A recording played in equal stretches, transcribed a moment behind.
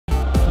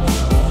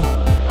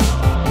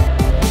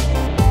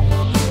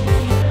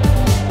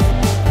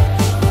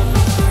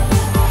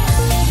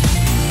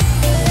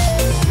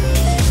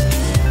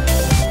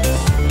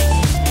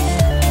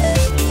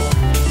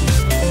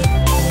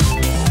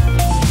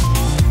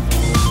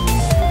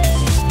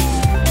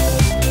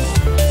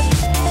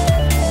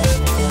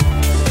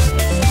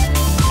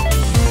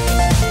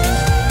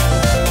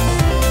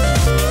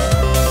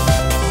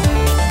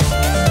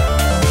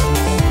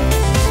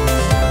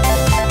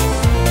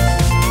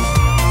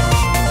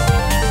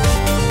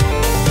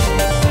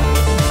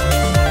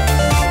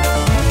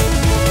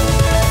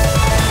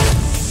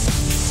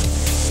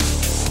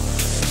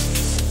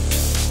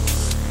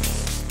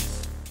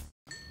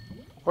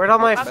did all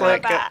my I'm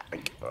flint going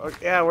go?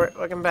 Yeah, we're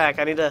looking back.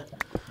 I need to.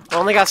 I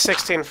only got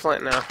 16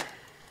 flint now.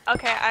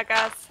 Okay, I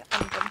guess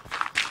I'm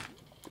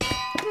good.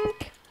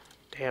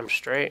 Damn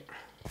straight.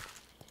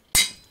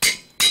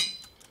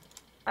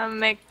 I'm gonna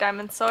make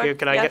diamond sword. Dude,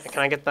 can I yes.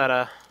 get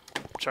that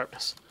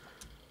sharpness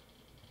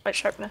What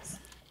sharpness?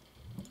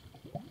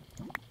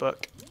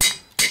 book?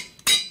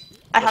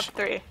 I have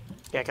 3.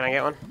 Yeah, can I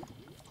get one?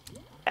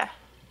 Yeah.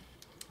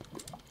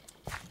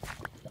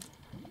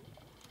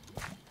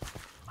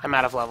 I'm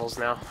out of levels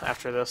now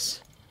after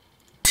this.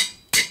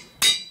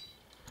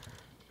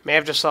 May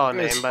have just saw a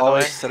name, by the way.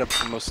 Always set up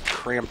the most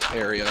cramped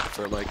area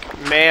for like.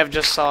 May have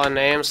just saw a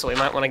name, so we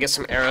might want to get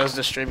some arrows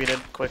distributed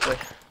quickly.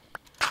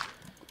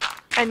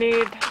 I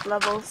need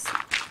levels.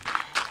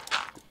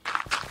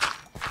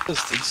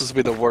 This would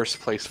be the worst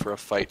place for a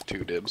fight,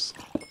 too, Dibs.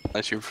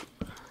 Unless you've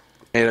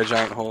made a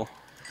giant hole.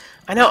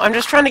 I know, I'm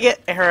just trying to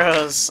get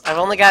arrows. I've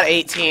only got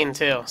 18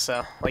 too,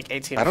 so like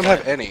 18. I don't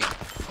have any.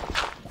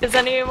 Does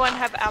anyone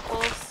have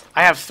apples?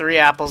 I have 3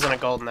 apples and a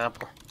golden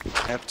apple.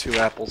 I have 2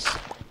 apples.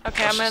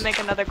 Okay, I'm gonna make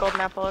another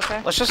golden apple,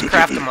 okay? Let's just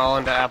craft them all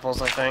into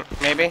apples, I think.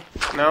 Maybe?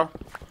 No?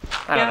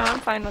 I don't Yeah, know. I'm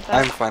fine with that.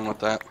 I'm fine with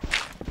that.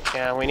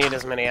 Yeah, we need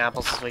as many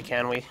apples as we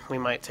can. We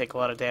might take a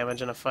lot of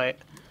damage in a fight.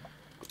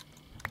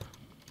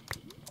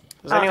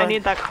 Does Oh, anyone... I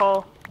need that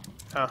coal.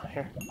 Oh,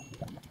 here.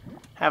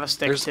 Have a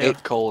stick There's too.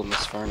 8 coal in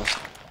this furnace.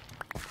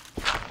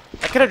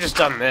 I could have just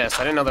done this.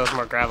 I didn't know there was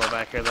more gravel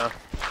back here, though.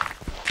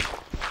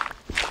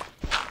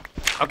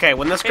 Okay,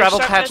 when this gravel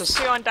patch is...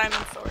 2 on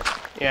diamond sword.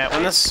 Yeah,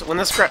 when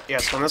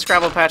this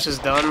gravel patch is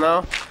done,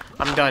 though,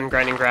 I'm done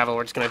grinding gravel.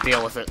 We're just gonna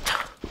deal with it.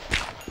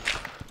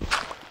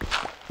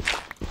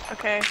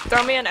 Okay,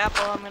 throw me an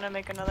apple. I'm gonna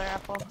make another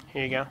apple.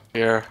 Here you go.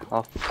 Here,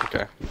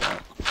 okay. Got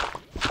it.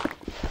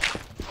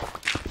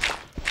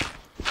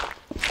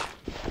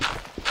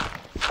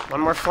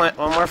 One more flint,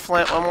 one more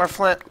flint, one more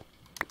flint.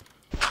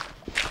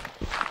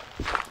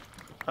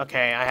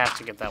 Okay, I have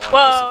to get that one.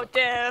 Whoa,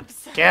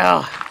 Dibs!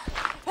 Go!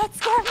 That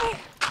scared me!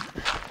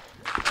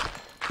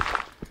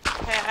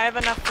 Okay, I have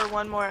enough for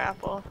 1 more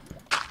apple.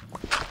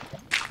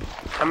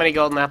 How many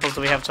golden apples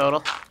do we have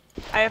total?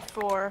 I have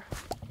 4.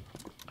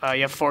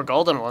 You have 4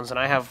 golden ones, and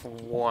I have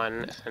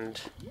 1,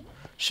 and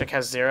Shik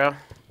has 0.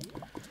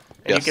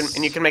 And Yes.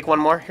 you can make 1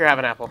 more. Here, have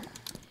an apple.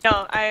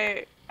 No,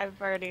 I've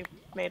already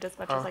made as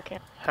much as I can.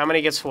 How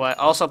many gets what?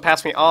 Also,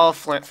 pass me all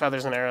flint,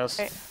 feathers, and arrows.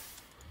 Okay.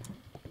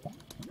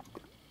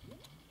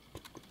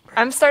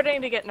 I'm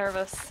starting to get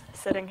nervous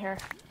sitting here.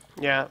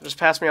 Yeah, just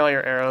pass me all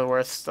your arrow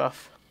worth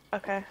stuff.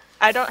 Okay.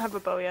 I don't have a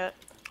bow yet.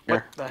 Here.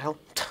 What the hell?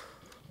 Do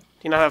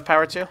you not have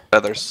power too?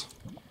 Feathers.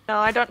 No,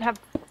 I don't have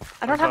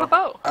a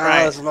bow. Ah,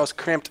 Right. this is the most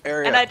cramped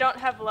area. And I don't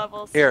have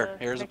levels to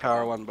Here's a make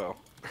power bow. 1 bow.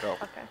 Go.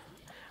 Okay.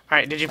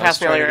 Alright, did you I was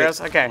pass me all trying your to arrows?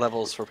 get Okay.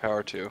 Levels for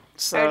power 2. I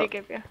So, already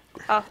gave you.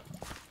 Oh.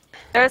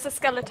 There's a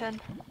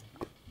skeleton.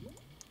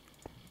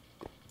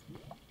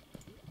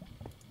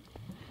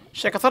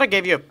 Shik, I thought I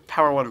gave you a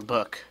power 1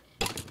 book.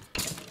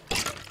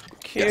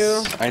 Q.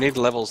 Yes. I need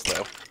levels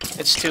though.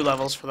 It's 2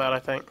 levels for that, I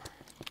think.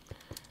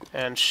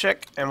 And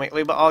Shik, and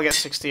we all get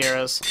 60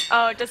 arrows.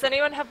 Oh, does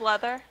anyone have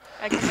leather?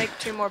 I can make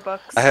 2 more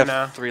books. I have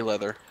No. 3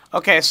 leather.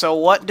 Okay, so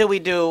what do we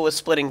do with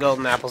splitting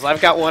golden apples?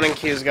 I've got 1 and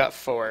Q's got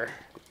 4.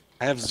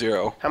 I have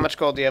 0. How much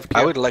gold do you have, Q?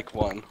 I would like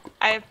 1.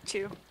 I have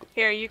 2.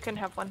 Here, you can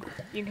have 1.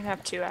 You can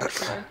have 2,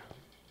 actually.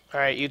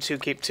 Alright, you 2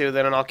 keep 2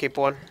 then, and I'll keep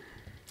 1.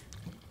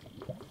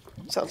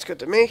 Sounds good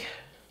to me.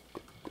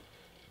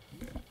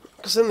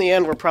 Because in the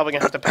end, we're probably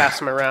going to have to pass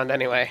them around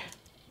anyway.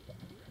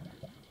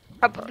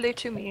 Probably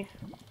to me.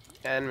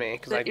 And me,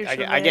 because That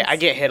usually I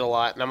get hit a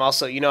lot, and I'm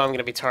also, I'm going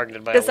to be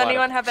targeted by Does a lot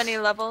anyone have any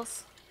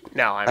levels?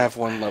 No, I have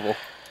 1 level.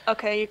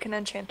 Okay, you can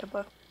enchant a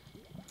book.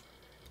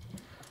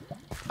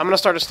 I'm going to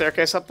start a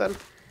staircase up then.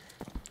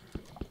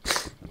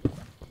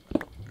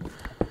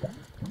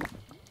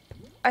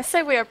 I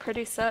say we are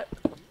pretty set.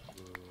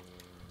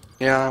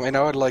 Yeah, I mean,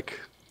 I would like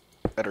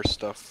better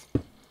stuff.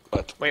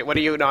 But Wait, what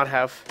do you not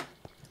have?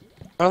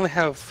 I only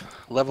have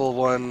level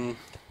 1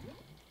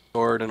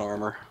 sword and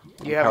armor.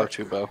 You have power a-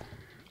 2 bow.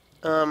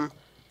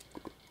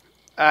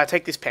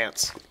 Take these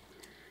pants.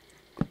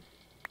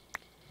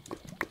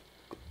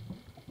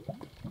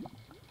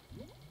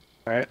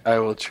 Alright, I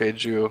will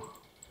trade you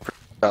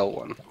projectile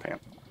 1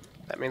 pant.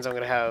 That means I'm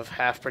going to have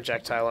half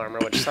projectile armor,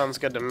 which sounds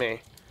good to me.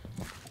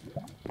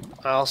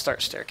 I'll start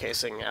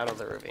staircasing out of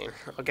the ravine.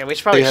 Okay, we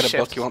should Oh, probably you had a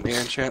shift. book you want me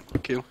to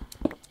enchant, Q?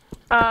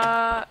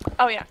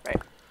 Oh yeah,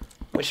 right.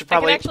 We should I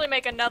probably... can actually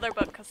make another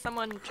book because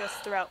someone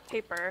just threw out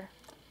paper.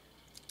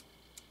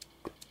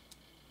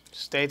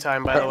 It's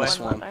daytime, by the way. This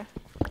one. leather.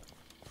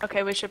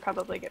 Okay, we should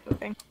probably get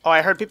moving. Oh,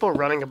 I heard people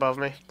running above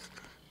me.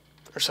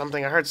 Or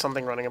something. I heard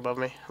something running above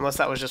me. Unless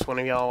that was just one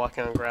of y'all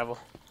walking on gravel.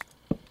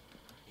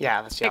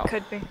 Yeah, that's y'all. It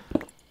could be.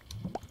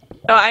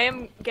 Oh, I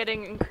am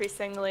getting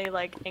increasingly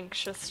like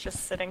anxious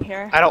just sitting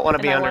here. I don't want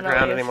to be and I wanna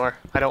underground leave. anymore.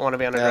 I don't want to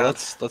be Yeah,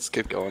 underground. let's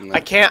get going then. I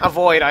can't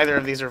avoid either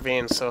of these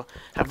ravines, so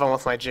have fun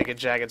with my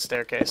jagged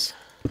staircase.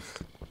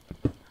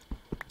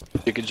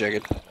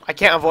 Jagged. I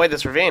can't avoid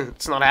this ravine.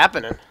 It's not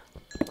happening.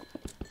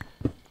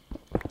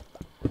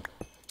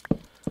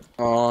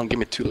 Oh, give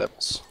me 2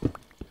 levels.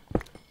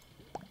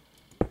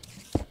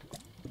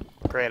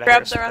 Great, I Grab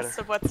heard the some rest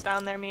of what's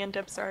down there. Me and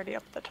Dibs are already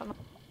up the tunnel.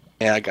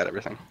 Yeah, I got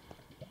everything.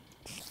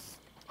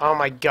 Oh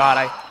my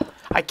god,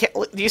 I can't.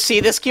 Do you see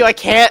this, Q? I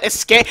can't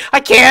escape. I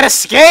can't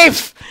escape!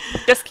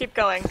 Just keep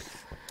going.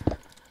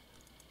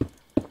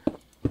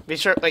 Be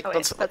sure, like, Oh, wait,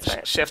 let's that's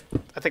right. shift.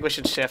 I think we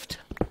should shift.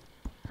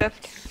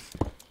 Shift.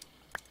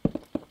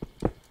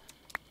 I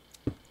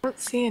don't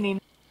see any.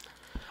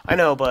 I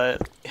know,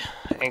 but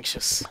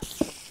anxious.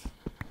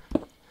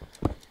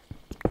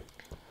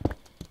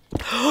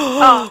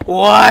 Oh.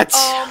 What?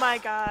 Oh my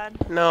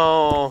god.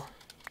 No,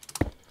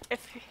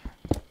 If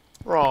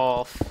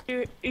Rolf.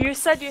 you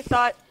said you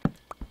thought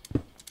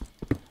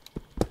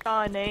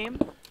saw a name,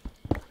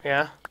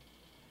 Yeah.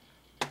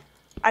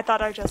 I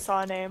thought I just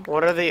saw a name.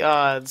 What are the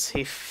odds?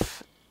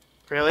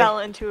 Really? Fell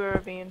into a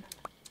ravine.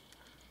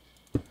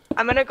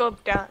 I'm gonna go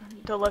down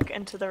to look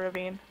into the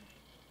ravine.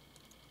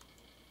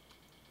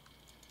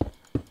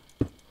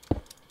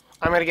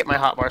 I'm gonna get my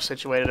hotbar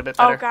situated a bit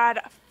better. Oh god,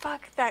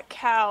 fuck that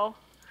cow.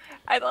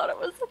 I thought it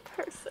was a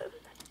person.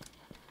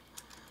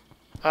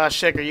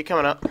 Shik, are you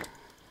coming up?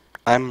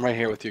 I'm right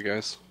here with you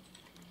guys.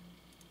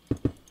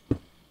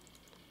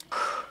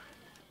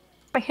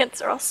 My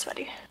hands are all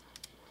sweaty.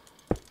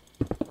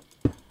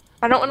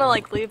 I don't want to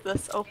like leave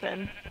this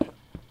open.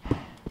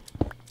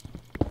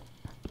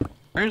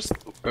 Where's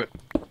the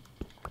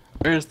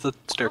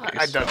staircase?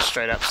 I dug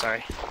straight up,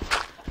 sorry.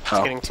 I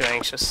was getting too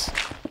anxious.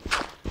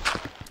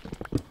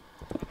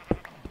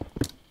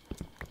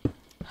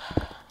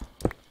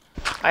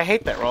 I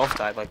hate that Rolf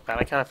died like that.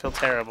 I kind of feel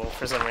terrible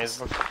for some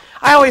reason.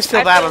 I always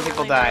feel bad when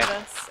people die.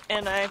 Nervous,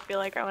 and I feel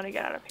like I want to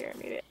get out of here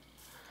immediately.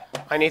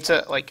 I need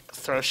to, like,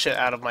 throw shit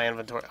out of my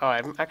inventory. Oh,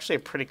 I'm actually a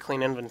pretty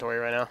clean inventory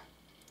right now.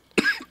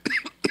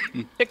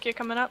 Dick, you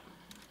coming up?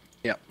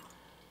 Yep.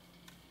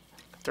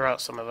 Throw out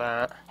some of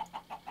that.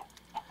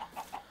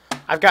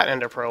 I've got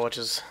Ender Pearl, which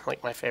is,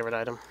 like, my favorite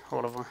item.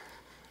 One of them.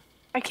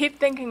 I keep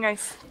thinking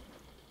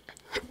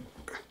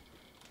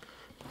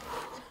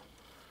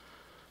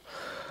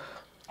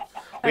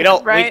We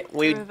don't, right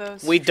we through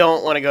those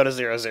don't want to go to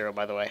 0-0,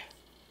 by the way.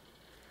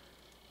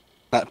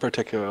 Not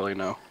particularly,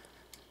 no.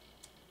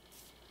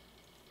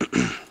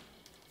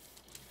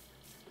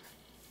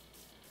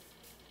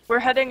 We're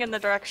heading in the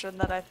direction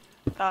that I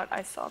thought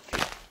I saw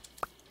people.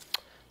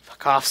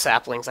 Fuck off,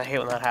 saplings. I hate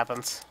when that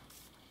happens.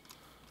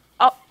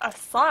 Oh, a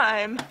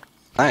slime!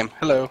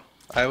 Hello.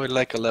 I would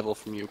like a level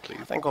from you, please.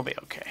 I think we'll be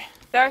okay.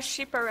 There are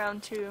sheep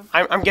around too.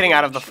 I'm getting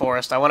out of the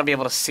forest. I want to be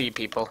able to see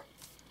people.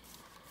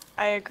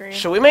 I agree.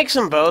 Should we make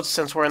some boats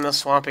since we're in this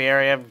swampy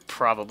area?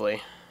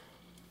 Probably.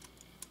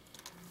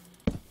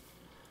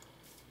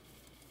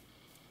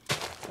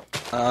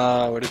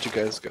 Where did you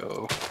guys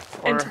go?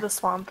 Into the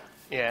swamp.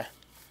 Yeah.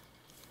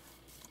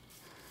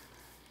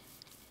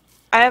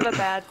 I have a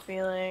bad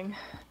feeling.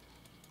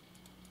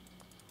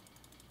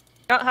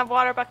 Don't have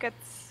water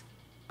buckets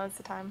most of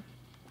the time.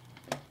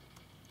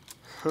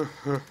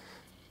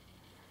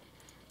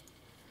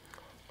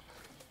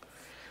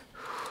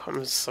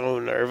 I'm so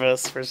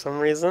nervous for some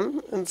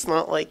reason. It's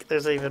not like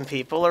there's even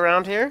people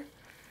around here.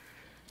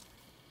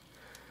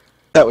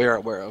 That we are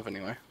aware of,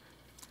 anyway.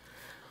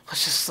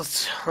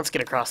 Let's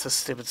get across this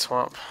stupid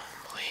swamp,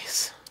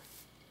 please.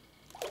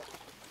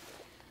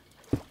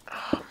 Oh,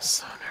 I'm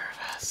so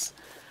nervous.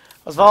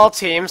 Of all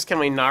teams, can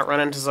we not run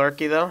into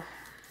Zarky though?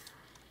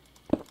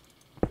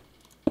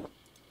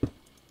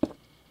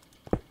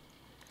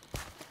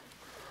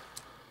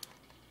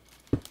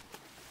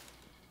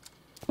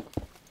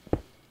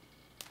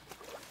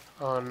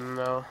 Oh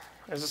no.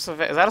 Is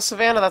that a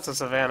savannah? That's a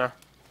savannah.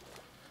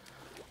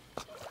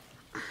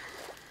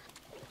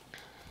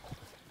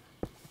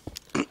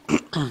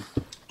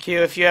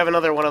 Q, if you have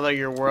another one of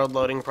your world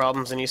loading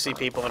problems and you see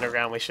people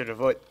underground, we should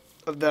avoid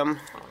them,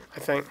 I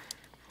think.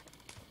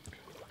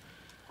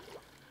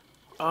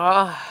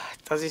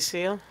 Does he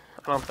see him?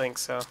 I don't think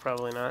so.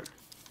 Probably not.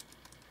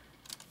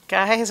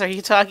 Guys, are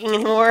you talking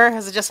anymore?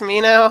 Is it just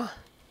me now?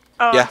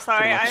 Oh, Yeah, I'm sorry.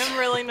 pretty I much. am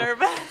really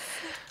nervous.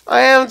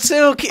 I am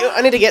too.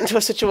 I need to get into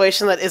a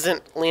situation that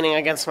isn't leaning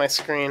against my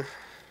screen.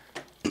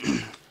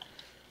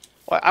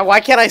 Why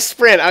can't I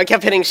sprint? I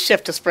kept hitting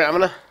shift to sprint. I'm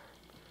gonna...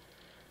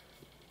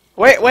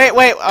 Wait.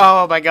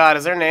 Oh my god,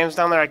 is there names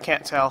down there? I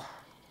can't tell.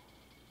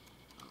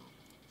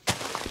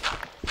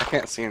 I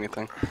can't see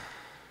anything.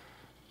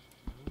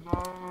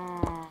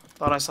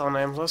 Thought I saw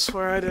names. I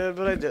swear I did,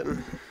 but I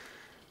didn't.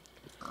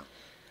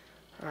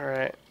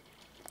 Alright.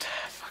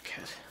 Fuck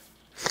it.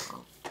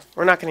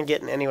 We're not gonna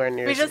get anywhere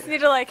near... We just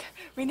need to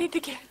we need to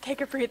take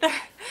a breather.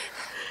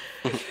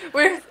 I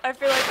feel like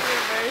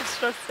we're very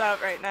stressed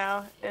out right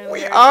now. And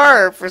We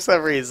are, for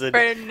some reason.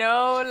 For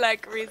no,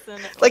 reason.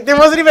 Like, there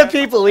wasn't even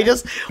people. We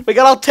got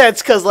all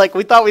tense because, like,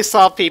 we thought we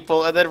saw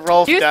people, and then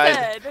Rolf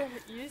died.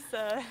 You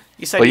said.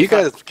 You said Well, you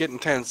thought... guys getting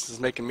tense is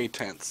making me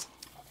tense.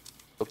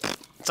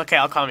 It's okay,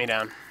 I'll calm you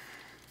down.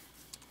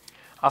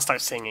 I'll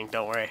start singing,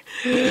 don't worry.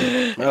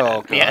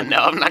 Oh, God. Yeah, no,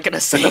 I'm not gonna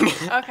sing.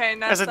 Okay,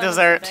 now There's a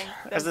dessert.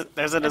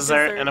 There's a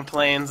dessert and a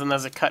plains, and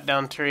there's a cut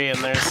down tree, and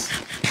there's...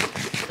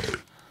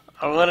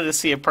 I wanted to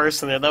see a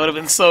person there. That would have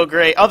been so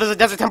great. Oh, there's a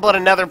desert temple and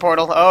a nether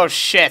portal. Oh,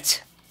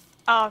 shit.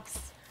 Oh,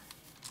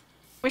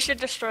 we should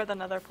destroy the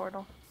nether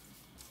portal.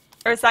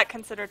 Or is that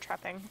considered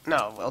trapping?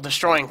 No, well,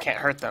 destroying can't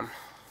hurt them.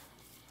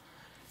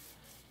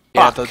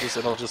 Yeah, Fuck.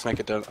 it'll just make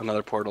it to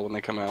another portal when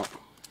they come out.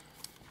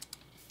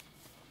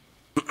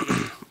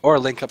 Or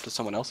link up to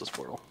someone else's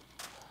portal.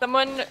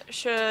 Someone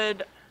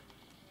should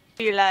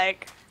be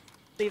like,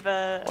 leave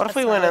What if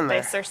we went in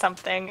there? base or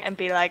something and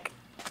be like,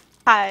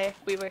 hi,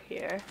 we were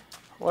here.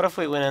 What if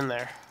we went in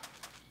there?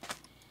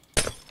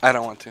 I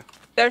don't want to.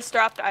 There's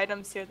dropped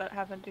items here that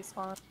haven't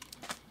despawned.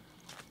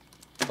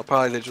 Well,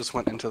 probably they just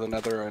went into the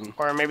nether and...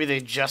 Or maybe they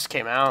just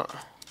came out.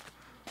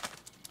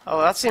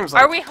 Oh, that seems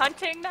like... Are we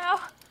hunting now?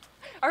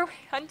 Are we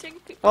hunting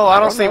people? Well, I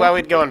don't see why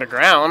we'd go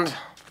underground.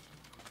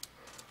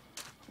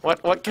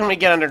 What can we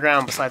get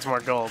underground besides more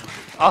gold?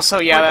 Also,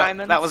 yeah, More that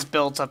diamonds. was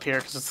built up here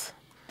because it's...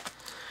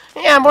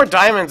 Yeah, more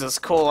diamonds is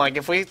cool. Like,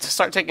 if we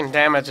start taking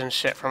damage and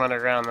shit from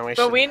underground, then we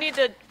should... But we need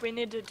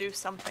to do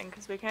something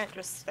because we can't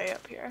just stay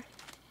up here.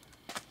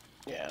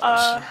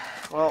 Yeah.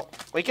 Well,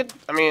 we could...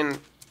 I mean...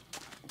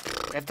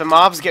 If the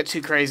mobs get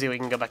too crazy, we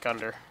can go back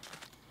under.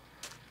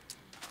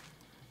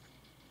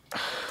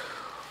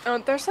 Oh,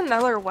 there's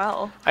another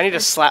well. I need to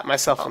slap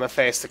myself in the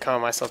face to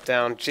calm myself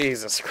down.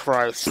 Jesus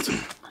Christ.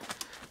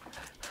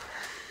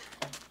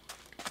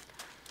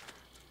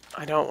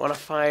 I don't want to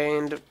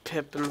find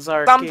Pip and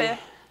Zarky. Zombie.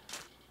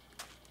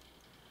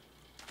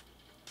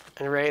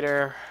 And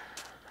Raider.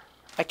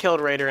 I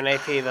killed Raider in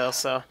AP though,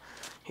 so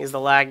he's the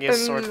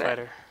laggiest sword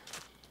fighter.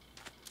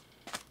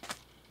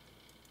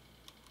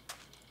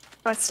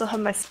 I still have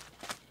my...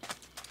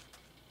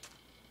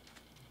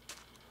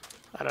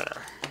 I don't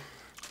know.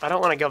 I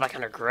don't want to go back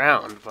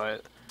underground,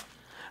 but...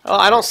 Oh,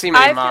 I don't see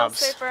many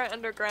mobs. I feel safer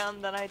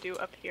underground than I do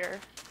up here.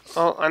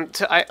 Well,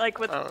 Like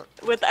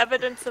with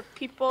evidence of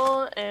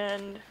people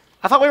and...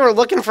 I thought we were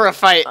looking for a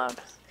fight.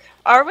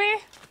 Are we?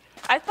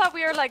 I thought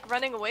we were like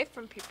running away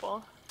from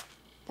people.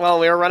 Well,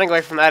 we were running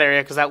away from that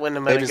area because that wouldn't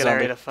have been Baby a good zombie.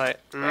 area to fight.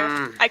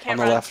 I can't On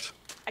run. the left.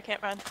 I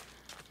can't run.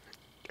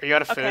 Are you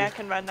out of food? Okay, I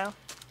can run now.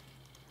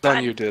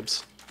 On you,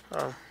 Dibs.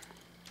 Oh.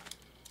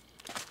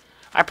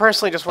 I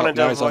personally just wanted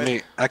to no, he's on avoid...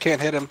 me. I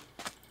can't hit him.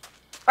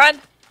 Run!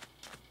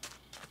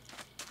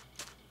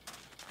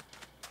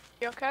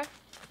 You okay?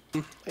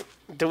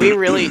 Do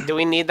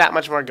we need that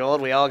much more gold?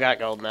 We all got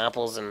golden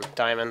apples and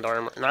diamond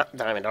armor. Not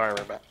diamond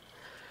armor, but...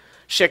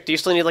 Schick, do you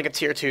still need like a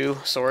tier 2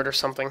 sword or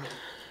something?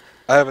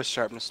 I have a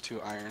sharpness 2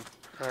 iron.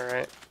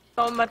 Alright.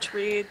 So much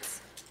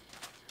reeds.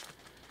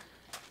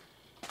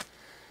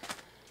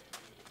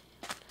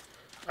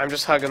 I'm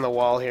just hugging the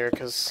wall here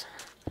because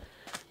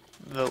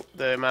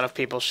the amount of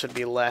people should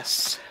be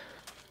less.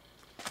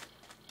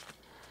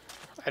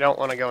 I don't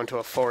want to go into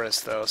a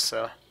forest though,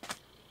 so...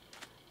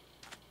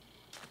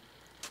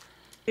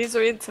 These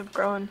reeds have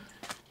grown.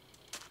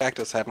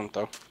 Cactus haven't,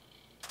 though.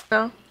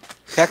 No?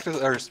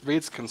 Cactus, or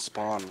reeds can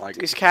spawn, like...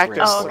 These cactus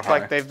really look high.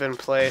 like they've been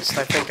placed.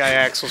 I think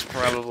IX was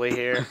probably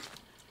here.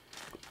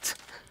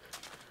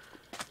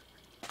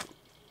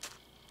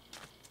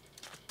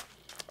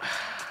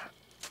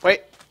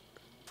 Wait.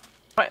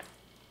 What?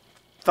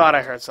 Thought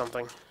I heard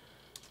something.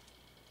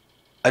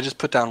 I just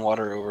put down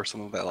water over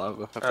some of that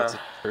lava, if that's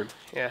heard.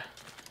 Yeah.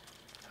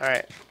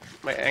 Alright.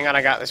 Wait, hang on,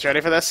 I got this. You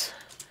ready for this?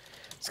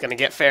 It's gonna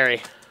get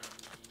fairy.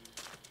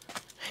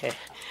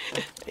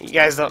 You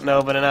guys don't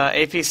know, but in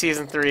AP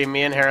Season 3,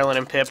 me and Harlan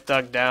and Pip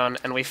dug down,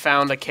 and we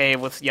found a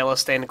cave with yellow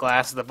stained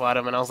glass at the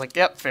bottom, and I was like,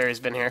 yep, fairy's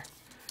been here.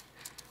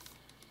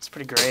 It's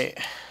pretty great.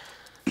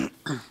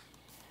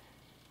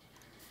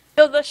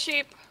 Kill the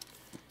sheep.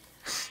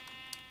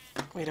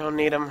 We don't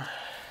need them.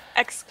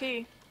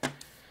 XP.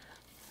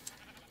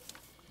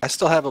 I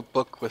still have a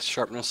book with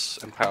sharpness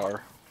and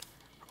power.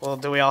 Well,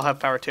 do we all have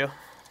power 2? Do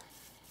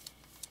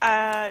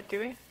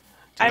we?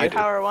 I have do.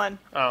 power 1.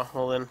 Oh,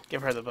 well then,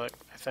 give her the book,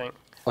 I think.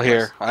 Well,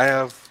 here, I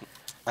have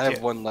Yeah.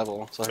 one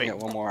level, so I Wait, can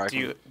get one more Do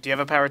item. you have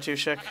a power 2,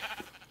 Schick?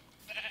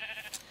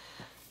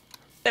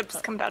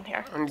 Dibs, come down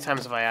here. How many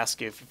times have I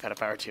asked you if you've had a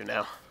power 2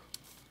 now?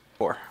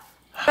 4.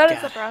 That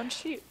is God. a brown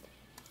sheep.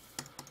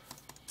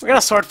 We're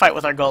gonna sword fight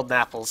with our golden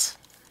apples.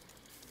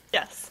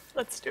 Yes,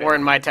 let's do Or it.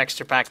 in my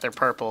texture pack, they're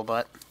purple,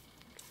 but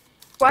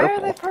Why purple.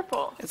 are they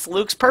purple? it's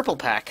Luke's purple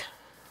pack.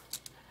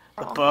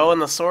 The Oh. bow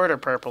and the sword are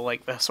purple,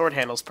 like the sword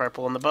handle's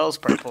purple, and the bow's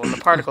purple, and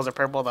the particles are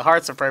purple, the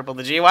hearts are purple,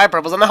 the GY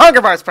purples, and the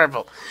hunger bar's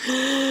purple!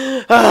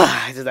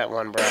 I did that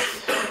one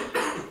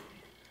breath.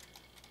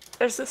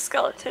 There's a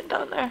skeleton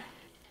down there.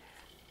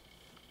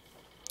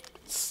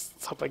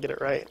 Let's hope I get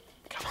it right.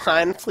 Come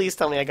on, please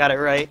tell me I got it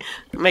right.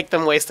 Make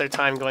them waste their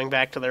time going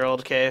back to their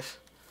old cave.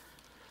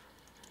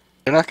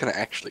 They're not going to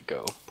actually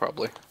go,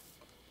 probably.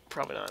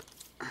 Probably not.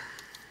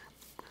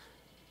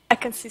 I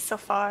can see so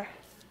far.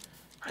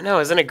 I know,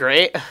 isn't it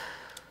great?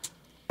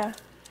 Yeah.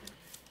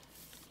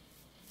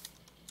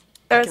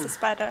 There's a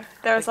spider.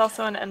 There's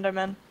also an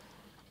enderman.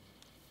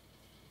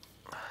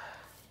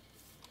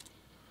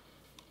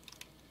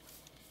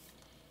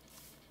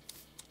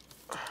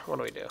 What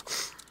do we do?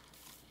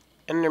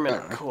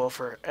 Endermen are cool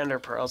for ender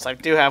pearls. I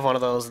do have one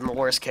of those in the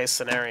worst case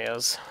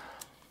scenarios.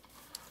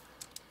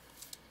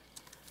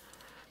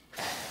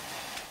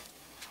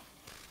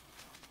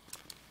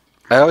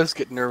 I always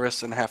get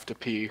nervous and have to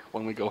pee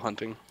when we go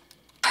hunting.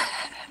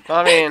 Well,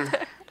 I mean,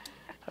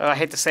 I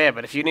hate to say it,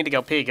 but if you need to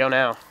go pee, go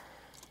now.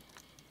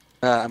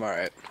 I'm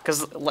alright.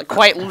 Because,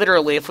 quite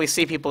literally, if we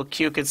see people,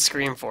 Q could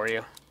scream for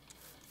you.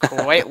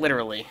 Quite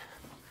literally.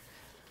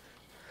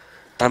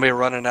 I'm gonna be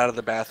running out of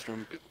the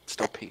bathroom,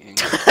 still peeing.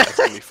 That's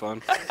gonna be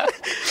fun.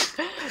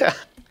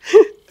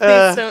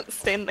 Please don't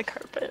stain the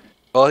carpet.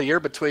 Well, you're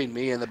between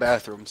me and the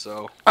bathroom,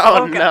 so.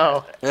 Oh, Okay.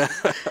 no.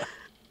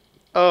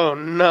 Oh,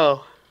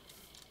 no.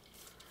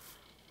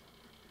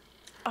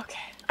 Okay,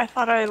 I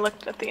thought I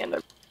looked at the end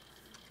of.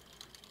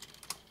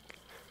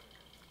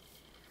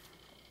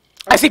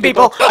 I see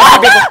people! I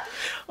see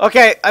people!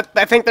 Okay,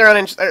 I think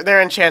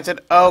they're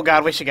enchanted. Oh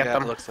god, we should get Yeah,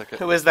 them. it looks like it.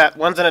 Who is that?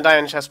 One's in a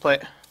diamond chest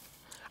plate.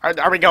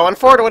 Are we going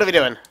for it, or what are we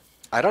doing?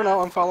 I don't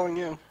know, I'm following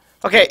you.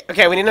 Okay,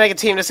 we need to make a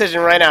team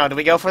decision right now. Do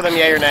we go for them,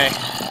 yay or nay?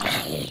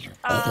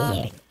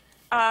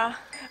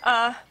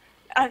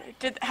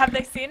 Have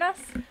they seen us?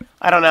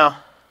 I don't know.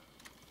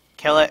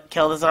 Kill it.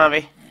 Kill the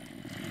zombie.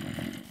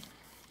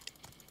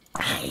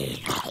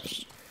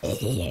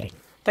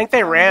 Think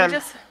they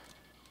ran.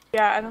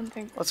 Yeah, I don't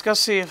think. Let's go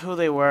see who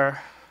they were.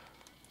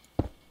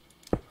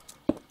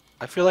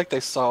 I feel like they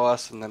saw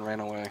us and then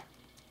ran away.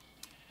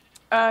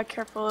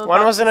 Careful.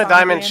 One was in a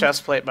diamond zombie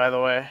chest plate, by the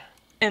way.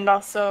 And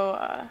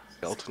also,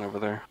 Skeleton over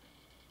there.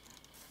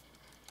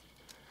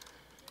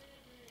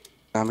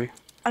 Zombie.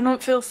 I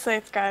don't feel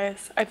safe,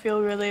 guys. I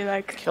feel really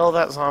like Kill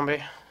that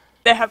zombie.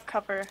 they have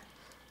cover.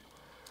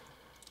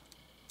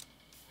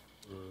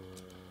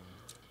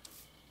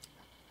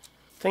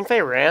 Think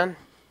they ran?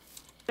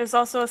 There's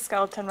also a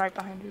skeleton right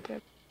behind you,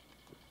 too.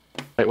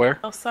 Wait, where?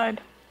 Outside.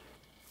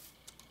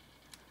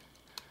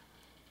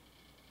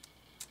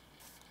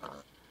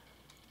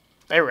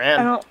 They ran.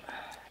 I don't.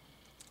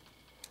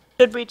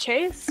 Should we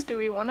chase? Do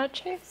we want to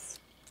chase?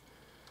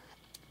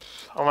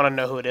 I want to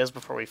know who it is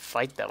before we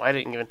fight them. I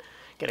didn't even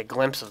get a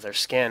glimpse of their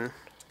skin.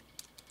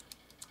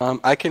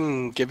 I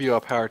can give you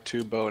a power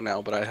 2 bow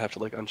now, but I have to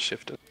like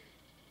unshift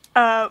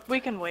it.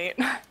 We can wait.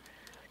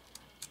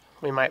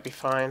 We might be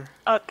fine.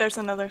 Oh, there's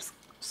another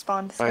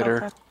spawn Spider.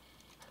 skeleton.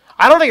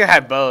 I don't think it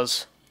had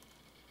bows.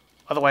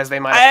 Otherwise, they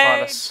might have fought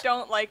I us.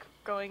 don't like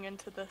going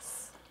into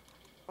this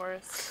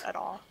forest at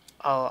all.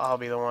 I'll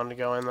be the one to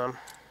go in them.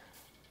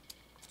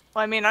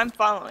 Well, I mean, I'm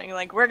following.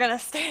 Like, we're gonna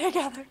stay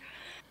together.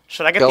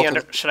 Should I get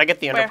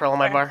the ender Where? pearl on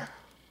my Where? bar?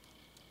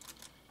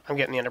 I'm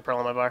getting the ender pearl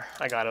on my bar.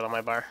 I got it on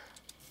my bar.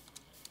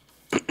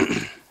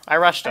 I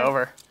rushed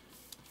over.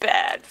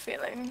 Bad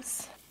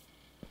feelings.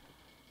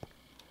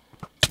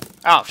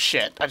 Oh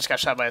shit! I just got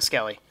shot by a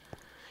skelly.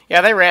 Yeah,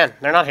 they ran.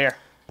 They're not here.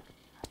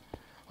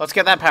 Let's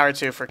get that power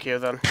 2 for Q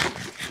then.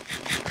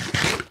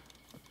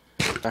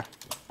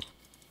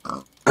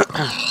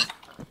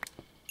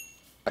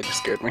 That just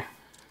scared me.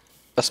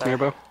 That's me your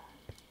bow.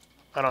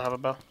 I don't have a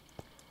bow.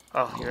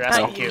 Oh, you're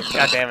asking Q.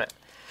 God damn it.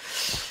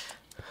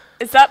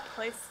 Is that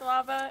place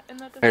lava in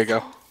the distance? There you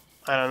go.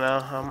 I don't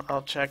know.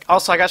 I'll check.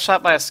 Also, I got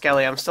shot by a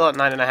skelly. I'm still at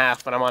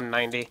 9.5, but I'm on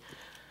 90.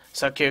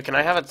 So Q, can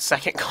I have a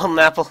second golden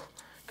apple?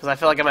 Because I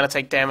feel like I'm gonna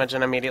take damage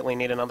and immediately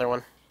need another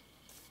one.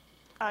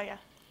 Oh, yeah.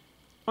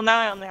 Well, now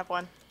I only have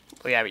one.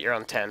 Well, yeah, but you're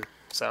on 10,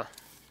 so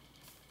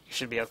you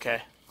should be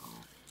okay.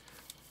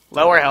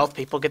 Lower health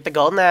people get the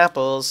golden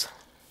apples.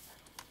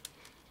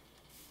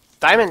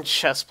 Diamond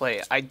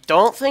chestplate. I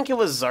don't think it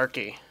was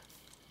Zarky.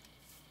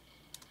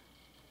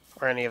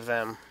 Or any of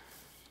them.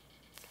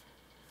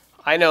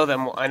 I know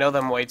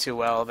them way too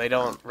well. They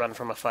don't run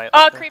from a fight.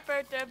 Oh, like that.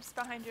 creeper, dibs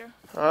behind you.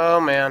 Oh,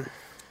 man.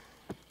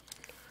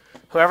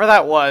 Whoever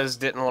that was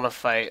didn't want to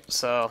fight,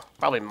 so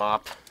probably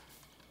Mop.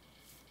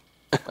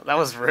 That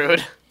was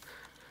rude.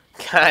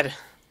 God.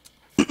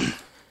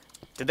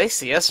 Did they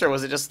see us, or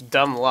was it just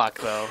dumb luck,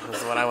 though?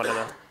 Is what I want to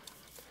know.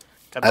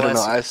 God I don't know.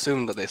 bless. I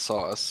assumed that they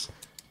saw us.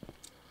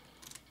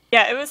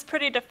 Yeah, it was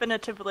pretty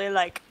definitively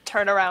like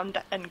turn around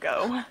and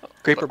go.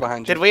 Creeper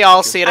behind you. Did we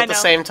all see it I at the know.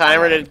 same time,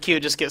 I or know. did Q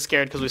just get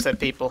scared because we said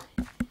people?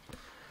 No,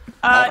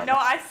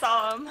 I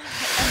saw him, and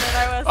then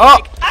I was Oh!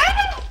 like,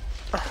 ah!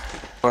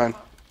 Fine.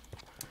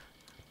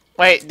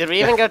 Wait, did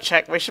we even go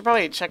check? We should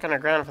probably check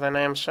underground for their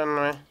names, shouldn't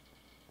we?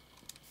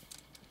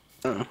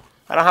 I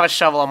don't have a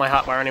shovel on my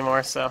hotbar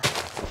anymore, so. I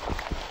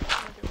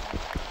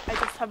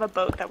just have a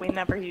boat that we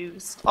never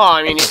used. Oh,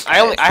 I mean,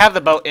 I have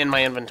the boat in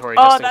my inventory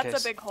Oh, just in that's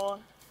case. a big hole.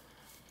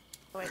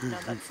 Wait, no,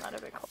 that's not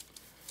a big hole.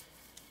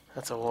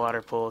 That's a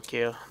water pool,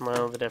 Q.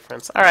 Know the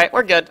difference. All right,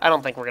 we're good. I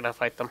don't think we're gonna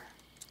fight them.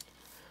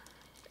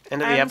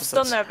 End of the I'm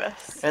episode's still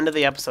nervous. End of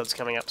the episode's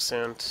coming up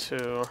soon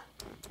too.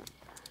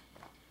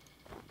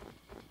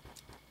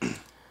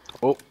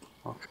 Oh.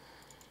 Okay.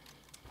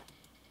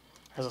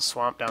 There's a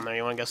swamp down there.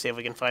 You want to go see if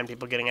we can find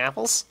people getting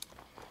apples?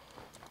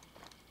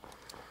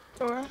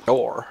 Sure.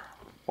 Or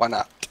why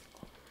not?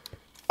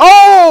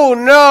 Oh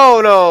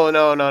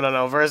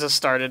no! Versus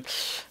started.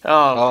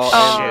 Oh,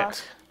 Oh,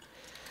 shit.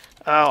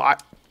 Oh,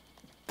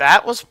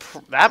 That was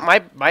that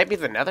might be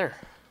the Nether.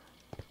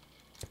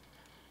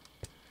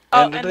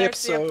 Oh, End of and the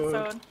there's the episode.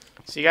 episode.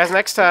 See you guys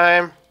next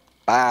time.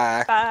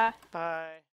 Bye. Bye. Bye.